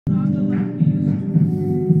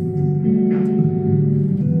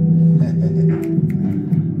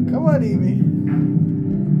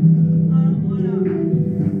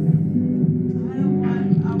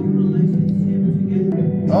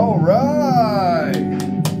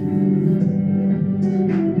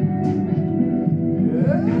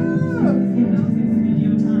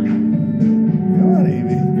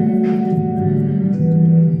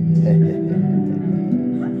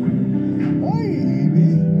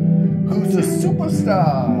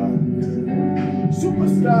Superstar.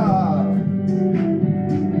 Superstar.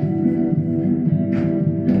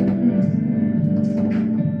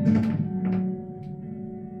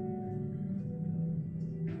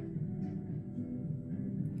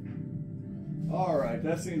 All right,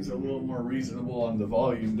 that seems a little more reasonable on the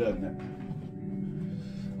volume, doesn't it?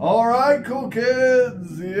 All right, cool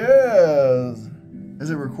kids. Yes.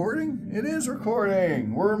 Is it recording? It is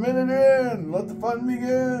recording. We're a minute in. Let the fun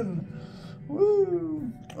begin.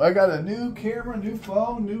 Woo. I got a new camera, new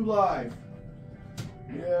phone, new life.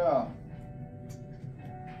 Yeah.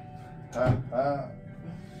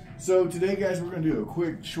 So today, guys, we're going to do a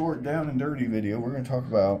quick, short, down and dirty video. We're going to talk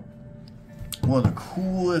about one of the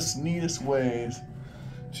coolest, neatest ways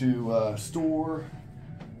to store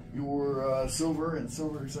your silver and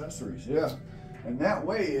silver accessories. Yeah. And that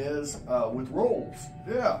way is with rolls.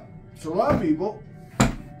 Yeah. So a lot of people,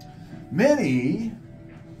 many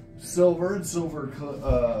silver and silver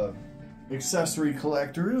accessory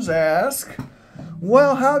collectors ask,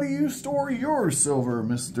 well, how do you store your silver,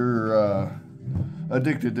 Mr.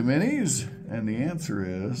 Addicted to Minis? And the answer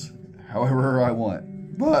is, however I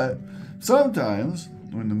want. But sometimes,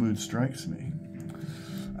 when the mood strikes me,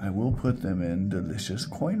 I will put them in delicious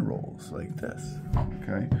coin rolls like this.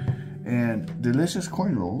 Okay? And delicious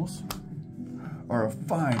coin rolls are a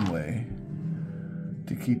fine way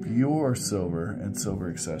to keep your silver and silver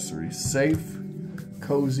accessories safe,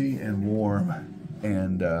 cozy, and warm,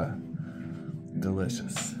 and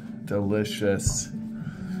delicious. Delicious.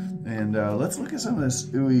 And let's look at some of this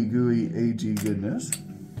ooey gooey AG goodness.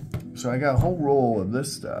 So I got a whole roll of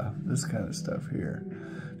this stuff, this kind of stuff here.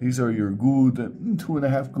 These are your Gulden,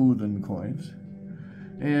 2.5 Gulden coins.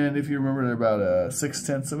 And if you remember, they're about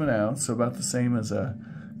 0.6 of an ounce, so about the same as a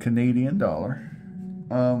Canadian dollar.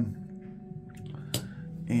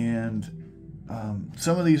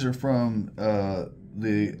 Some of these are from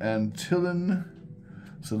the Antillen,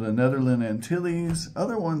 so the Netherlands Antilles.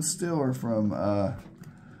 Other ones still are from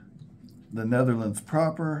the Netherlands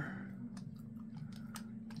proper.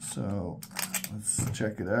 So let's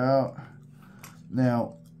check it out.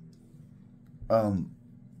 Now, a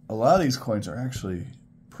lot of these coins are actually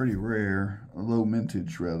pretty rare, or low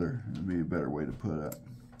mintage rather, would be a better way to put it.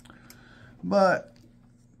 But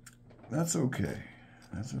that's okay.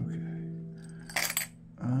 That's okay.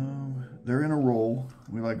 They're in a roll.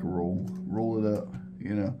 We like a roll. Roll it up,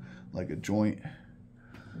 you know, like a joint.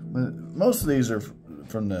 But most of these are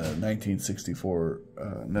from the 1964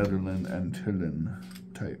 Netherlands Antillen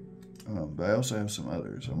type. But I also have some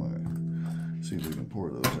others. I'm gonna see if we can pour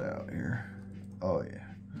those out here. Oh yeah.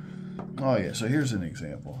 Oh yeah, so here's an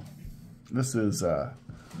example. This is from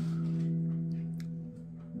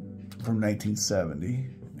 1970,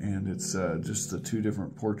 and it's just the two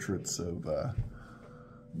different portraits of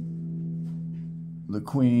the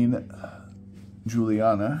Queen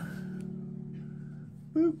Juliana.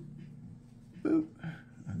 Boop, boop.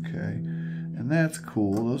 Okay, and that's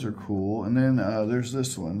cool. Those are cool. And then there's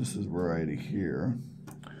this one. This is variety here.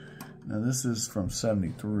 Now this is from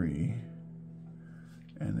 73.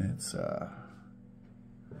 And it's a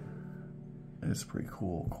pretty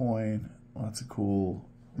cool coin. Lots of cool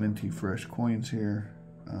minty fresh coins here.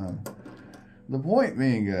 The point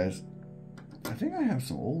being, guys, I think I have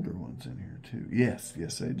some older ones in here too. Yes,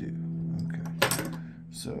 yes I do. Okay.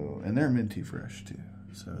 So, and they're minty fresh too.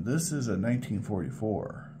 So this is a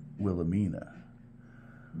 1944 Wilhelmina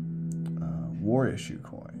war issue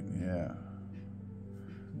coin. Yeah.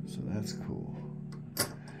 So that's cool.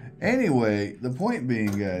 Anyway, the point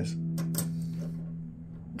being, guys,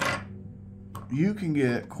 you can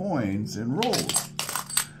get coins in rolls.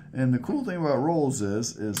 And the cool thing about rolls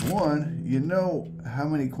is one, you know how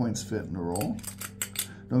many coins fit in a roll.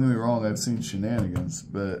 Don't get me wrong, I've seen shenanigans,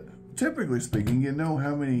 but typically speaking, you know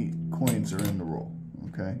how many coins are in the roll,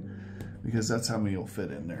 okay? Because that's how many will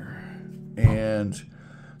fit in there. And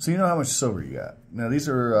so you know how much silver you got. Now these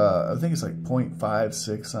are, I think it's like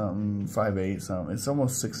 0.56 something, 0.58 something. It's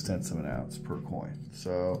almost 0.6 of an ounce per coin.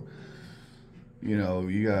 So, you know,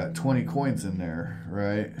 you got 20 coins in there,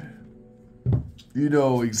 right? You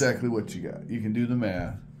know exactly what you got. You can do the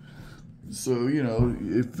math. So, you know,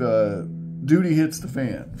 if duty hits the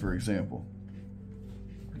fan, for example,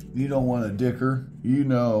 you don't want a dicker. You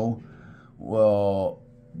know, well,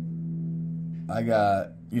 I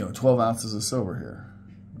got, you know, 12 ounces of silver here.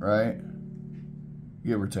 Right?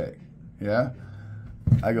 Give or take. Yeah?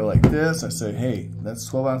 I go like this. I say, hey, that's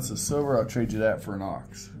 12 ounces of silver. I'll trade you that for an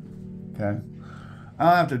ox. Okay? I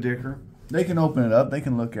don't have to dicker. They can open it up. They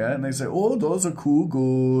can look at it. And they say, oh, those are cool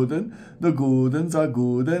Gulden. The Guldens are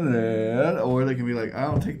good and red. Or they can be like, I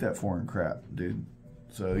don't take that foreign crap, dude.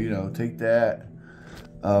 So, you know, take that.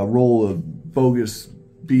 a roll of bogus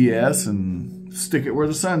BS and stick it where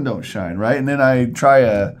the sun don't shine, right? And then I try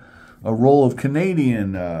a roll of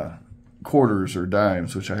Canadian quarters or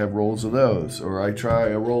dimes, which I have rolls of those. Or I try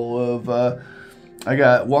a roll of, I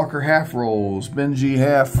got Walker half rolls, Benji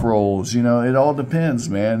half rolls. You know, it all depends,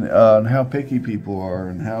 man, on how picky people are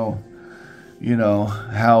and how, you know,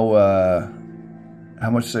 how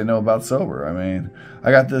much they know about silver. I mean,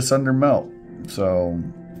 I got this under melt, so,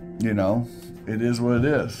 you know, it is what it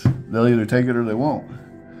is. They'll either take it or they won't.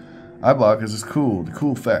 I bought it because it's cool, the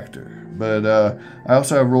cool factor. But I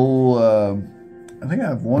also have roll, I think I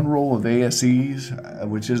have one roll of ASEs,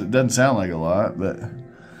 which doesn't sound like a lot, but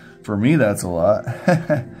for me that's a lot.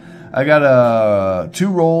 I got 2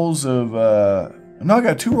 rolls of, no, I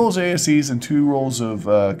got 2 rolls of ASEs and 2 rolls of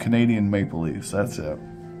Canadian Maple Leafs. That's it.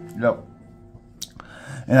 Yep.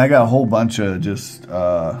 And I got a whole bunch of just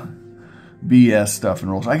BS stuff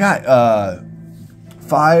and rolls. I got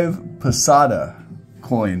 5 Posada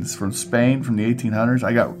coins from Spain from the 1800s.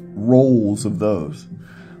 I got rolls of those,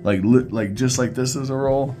 like just like this is a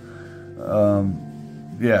roll.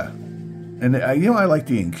 Yeah, and you know, I like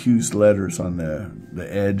the encused letters on the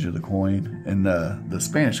edge of the coin, and the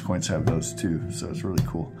Spanish coins have those too, so it's really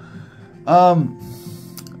cool.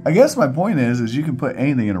 I guess my point is you can put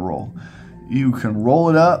anything in a roll. You can roll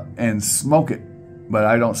it up and smoke it, but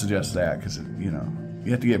I don't suggest that because, you know,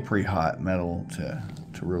 you have to get pretty hot metal to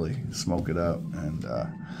really smoke it up, and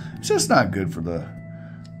it's just not good for the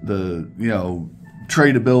you know,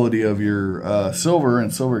 tradability of your silver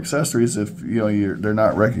and silver accessories if, you know, they're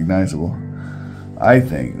not recognizable, I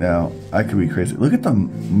think. Now, I could be crazy. Look at the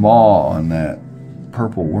maw on that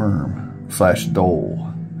purple worm /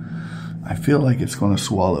 dole. I feel like it's going to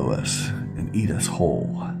swallow us and eat us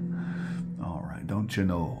whole. All right, don't you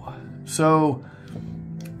know? So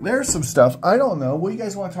there's some stuff. I don't know. What do you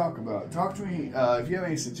guys want to talk about? Talk to me if you have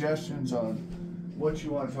any suggestions on what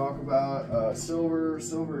you want to talk about. Silver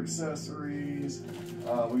accessories.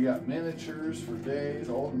 We got miniatures for days,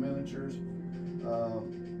 all the miniatures.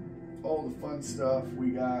 All the fun stuff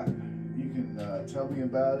we got. You can tell me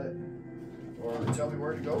about it, or tell me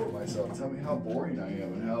where to go with myself. Tell me how boring I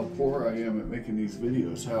am and how poor I am at making these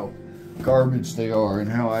videos, how garbage they are,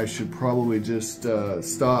 and how I should probably just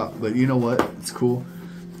stop. But you know what? It's cool.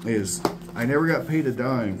 Is I never got paid a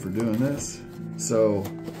dime for doing this, so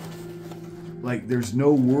like there's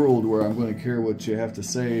no world where I'm going to care what you have to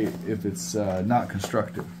say if it's not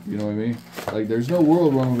constructive. You know what I mean? Like there's no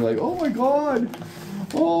world where I'm going to be like, oh my god,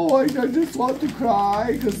 oh I just want to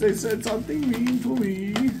cry because they said something mean to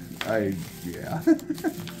me. Yeah.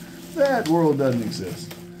 That world doesn't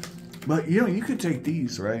exist. But you know, you could take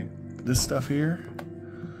these, right? This stuff here.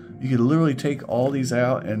 You could literally take all these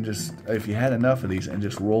out and just, if you had enough of these, and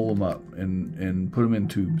just roll them up and put them in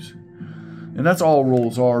tubes. And that's all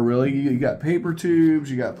rolls are, really. You got paper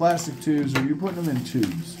tubes, you got plastic tubes, or you're putting them in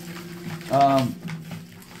tubes.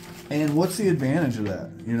 And what's the advantage of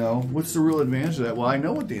that? You know, what's the real advantage of that? Well, I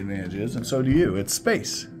know what the advantage is, and so do you. It's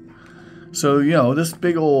space. So, you know, this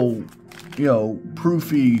big old, you know,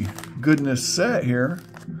 proofy goodness set here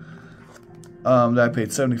that I paid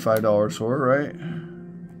 $75 for, right?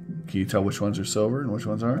 Can you tell which ones are silver and which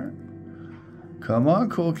ones aren't? Come on,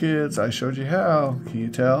 cool kids. I showed you how. Can you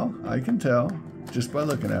tell? I can tell just by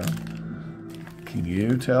looking at them. Can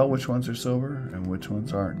you tell which ones are silver and which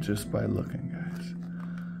ones aren't just by looking, guys?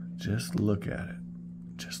 Just look at it.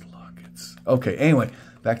 Just look. It's okay. Anyway,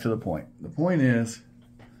 back to the point. The point is,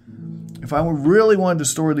 if I really wanted to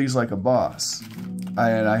store these like a boss,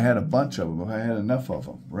 and I had a bunch of them, if I had enough of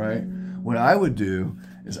them, right? What I would do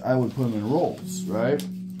is I would put them in rolls, right?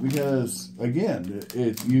 Because, again,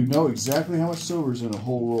 you know exactly how much silver is in a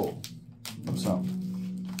whole roll of something.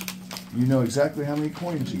 You know exactly how many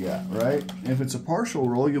coins you got, right? And if it's a partial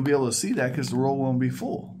roll, you'll be able to see that because the roll won't be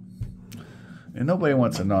full. And nobody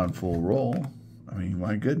wants a non-full roll. I mean,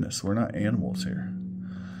 my goodness, we're not animals here.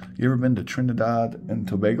 You ever been to Trinidad and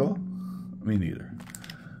Tobago? Me neither.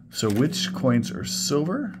 So which coins are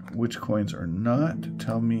silver? Which coins are not?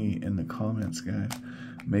 Tell me in the comments, guys.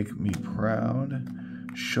 Make me proud.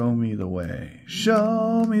 Show me the way.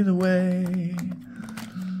 Show me the way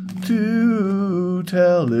to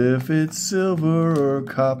tell if it's silver or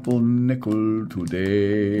copper nickel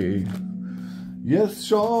today. Yes,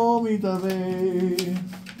 show me the way.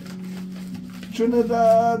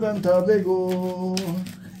 Trinidad and Tobago.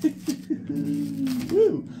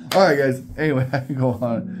 All right, guys. Anyway, I can go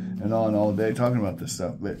on and on all day talking about this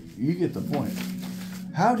stuff, but you get the point.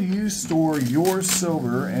 How do you store your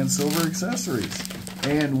silver and silver accessories?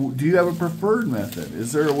 And do you have a preferred method?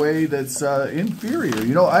 Is there a way that's inferior?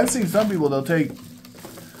 You know, I've seen some people, they'll take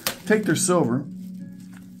their silver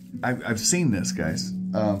I've seen this, guys.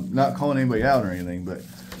 Not calling anybody out or anything, but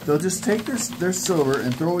they'll just take their silver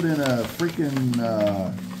and throw it in a freaking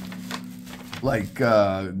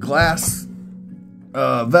glass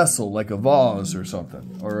vessel, like a vase or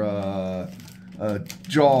something, or a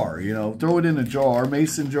jar, you know. Throw it in a jar,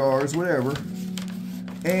 mason jars, whatever.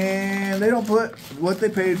 And they don't put what they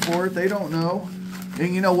paid for it. They don't know.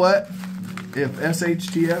 And you know what? If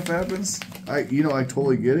SHTF happens, I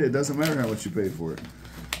totally get it. It doesn't matter how much you paid for it.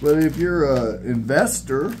 But if you're an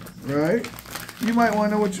investor, right, you might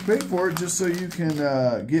want to know what you paid for it just so you can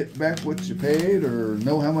get back what you paid or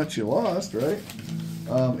know how much you lost, right?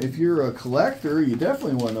 If you're a collector, you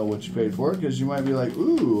definitely want to know what you paid for it, because you might be like,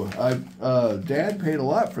 ooh, Dad paid a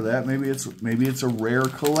lot for that. Maybe it's a rare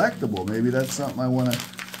collectible. Maybe that's something I want to,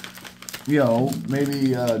 you know, maybe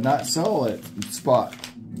not sell at spot,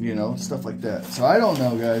 you know, stuff like that. So I don't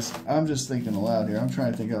know, guys. I'm just thinking aloud here. I'm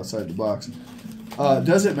trying to think outside the box.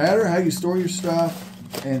 Does it matter how you store your stuff?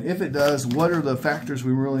 And if it does, what are the factors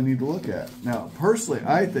we really need to look at? Now, personally,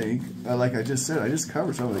 I think, like I just said, I just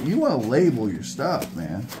covered some of it. You want to label your stuff,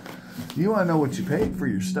 man. You want to know what you paid for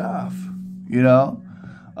your stuff, you know?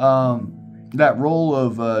 That roll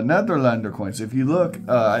of Netherlander coins, if you look,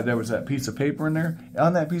 there was that piece of paper in there.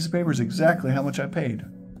 On that piece of paper is exactly how much I paid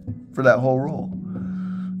for that whole roll,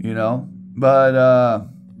 you know? But,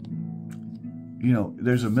 you know,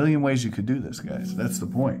 there's a million ways you could do this, guys. That's the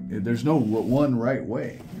point. There's no one right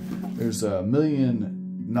way. There's a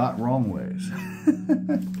million not wrong ways.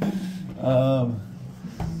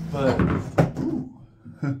 But, ooh.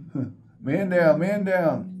 Man down, man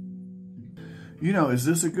down. You know, is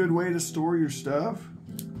this a good way to store your stuff?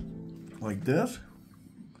 Like this?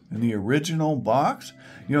 In the original box?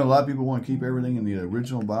 You know, a lot of people want to keep everything in the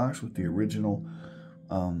original box with the original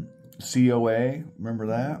COA. Remember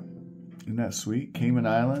that? Isn't that sweet? Cayman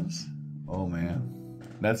Islands. Oh, man.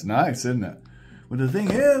 That's nice, isn't it? But the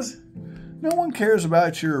thing is, no one cares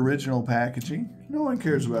about your original packaging. No one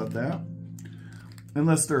cares about that.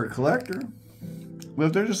 Unless they're a collector. But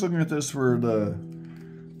if they're just looking at this for the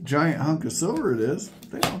giant hunk of silver it is,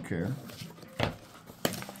 they don't care.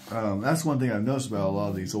 That's one thing I've noticed about a lot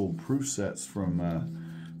of these old proof sets from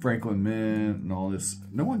Franklin Mint and all this.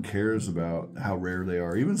 No one cares about how rare they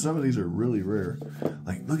are. Even some of these are really rare.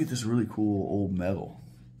 Like, look at this really cool old medal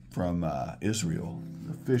from Israel.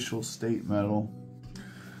 Official state medal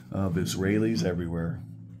of Israelis everywhere.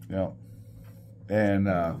 Yeah. And,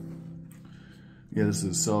 yeah, this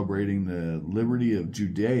is celebrating the liberty of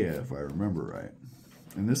Judea, if I remember right.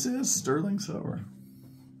 And this is sterling silver.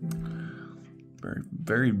 Very,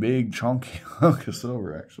 very big, chunky hunk of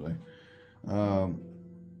silver, actually.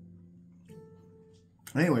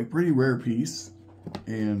 Anyway, pretty rare piece,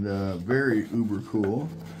 and very uber cool.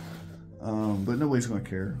 But nobody's gonna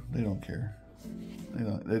care. They don't care.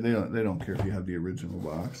 They don't care if you have the original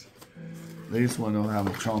box. They just want to know how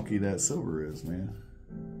chunky that silver is, man.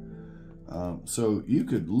 So you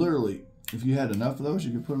could literally, if you had enough of those,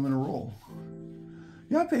 you could put them in a roll.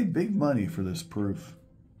 Yeah, I paid big money for this proof,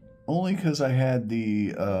 only because I had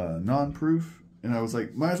the non-proof, and I was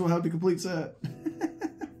like, might as well have the complete set.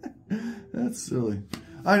 That's silly.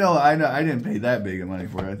 I know, I didn't pay that big of money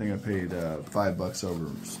for it. I think I paid $5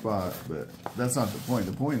 over spot, but that's not the point.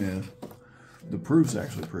 The point is, the proof's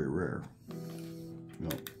actually pretty rare. No.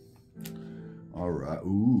 All right.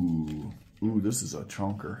 Ooh, this is a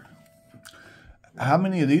chunker. How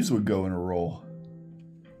many of these would go in a roll?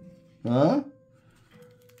 Huh?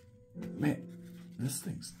 Man, this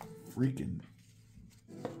thing's freaking...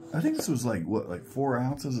 I think this was like, what, like 4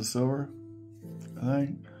 ounces of silver? I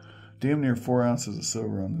think. Damn near 4 ounces of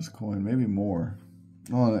silver on this coin. Maybe more.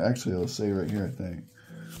 Oh, actually, it'll say right here, I think.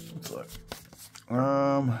 Let's look.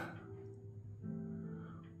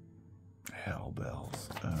 Hell bells.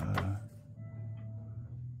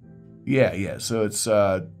 Yeah. So it's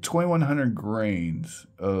 2,100 grains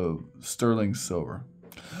of sterling silver.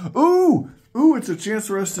 Ooh, it's a chance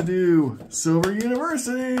for us to do Silver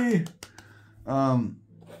University.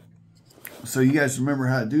 So you guys remember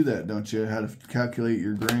how to do that, don't you? How to calculate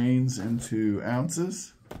your grains into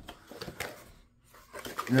ounces.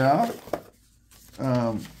 Yeah.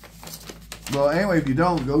 Well, anyway, if you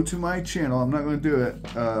don't, go to my channel. I'm not going to do it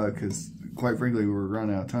because, quite frankly, we're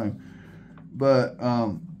running out of time. But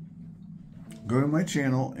go to my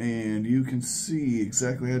channel and you can see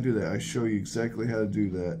exactly how to do that. I show you exactly how to do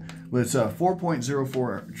that. But it's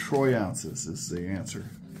 4.04 troy ounces is the answer.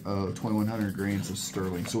 2,100 grains of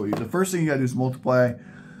sterling. So the first thing you got to do is multiply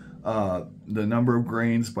the number of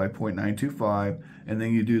grains by 0.925, and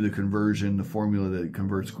then you do the conversion, the formula that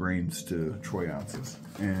converts grains to troy ounces.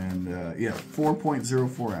 And yeah,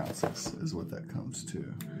 4.04 ounces is what that comes to,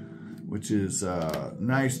 which is a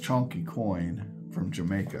nice chunky coin from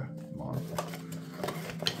Jamaica.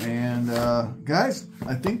 And guys,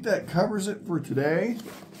 I think that covers it for today.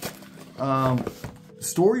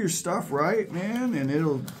 Store your stuff right, man, and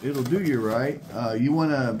it'll do you right. You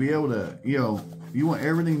want to be able to, you want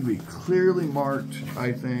everything to be clearly marked,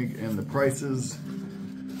 I think, and the prices,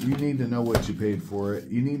 you need to know what you paid for it.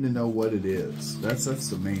 You need to know what it is. That's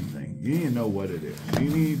the main thing. You need to know what it is. You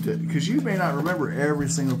need to, because you may not remember every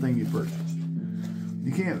single thing you purchased.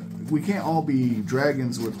 We can't all be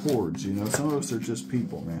dragons with hordes, Some of us are just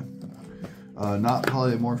people, man. Not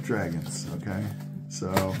polymorph dragons, okay?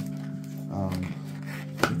 So,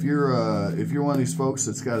 if you're one of these folks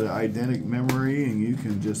that's got an eidetic memory and you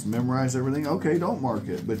can just memorize everything, okay, don't mark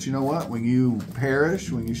it. But you know what? When you perish,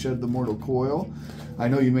 when you shed the mortal coil, I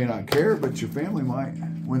know you may not care, but your family might.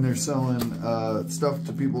 When they're selling stuff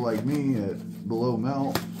to people like me at below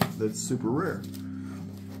melt, that's super rare.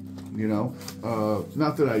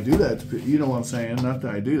 Not that I do that, you know what I'm saying? Not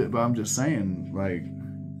that I do that, but I'm just saying, like,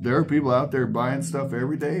 there are people out there buying stuff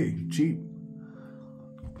every day, cheap,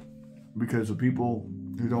 because of people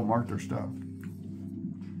who don't mark their stuff.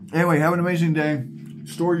 Anyway, have an amazing day.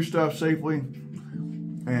 Store your stuff safely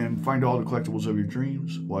and find all the collectibles of your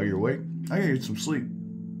dreams while you're awake. I gotta get some sleep.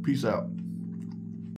 Peace out.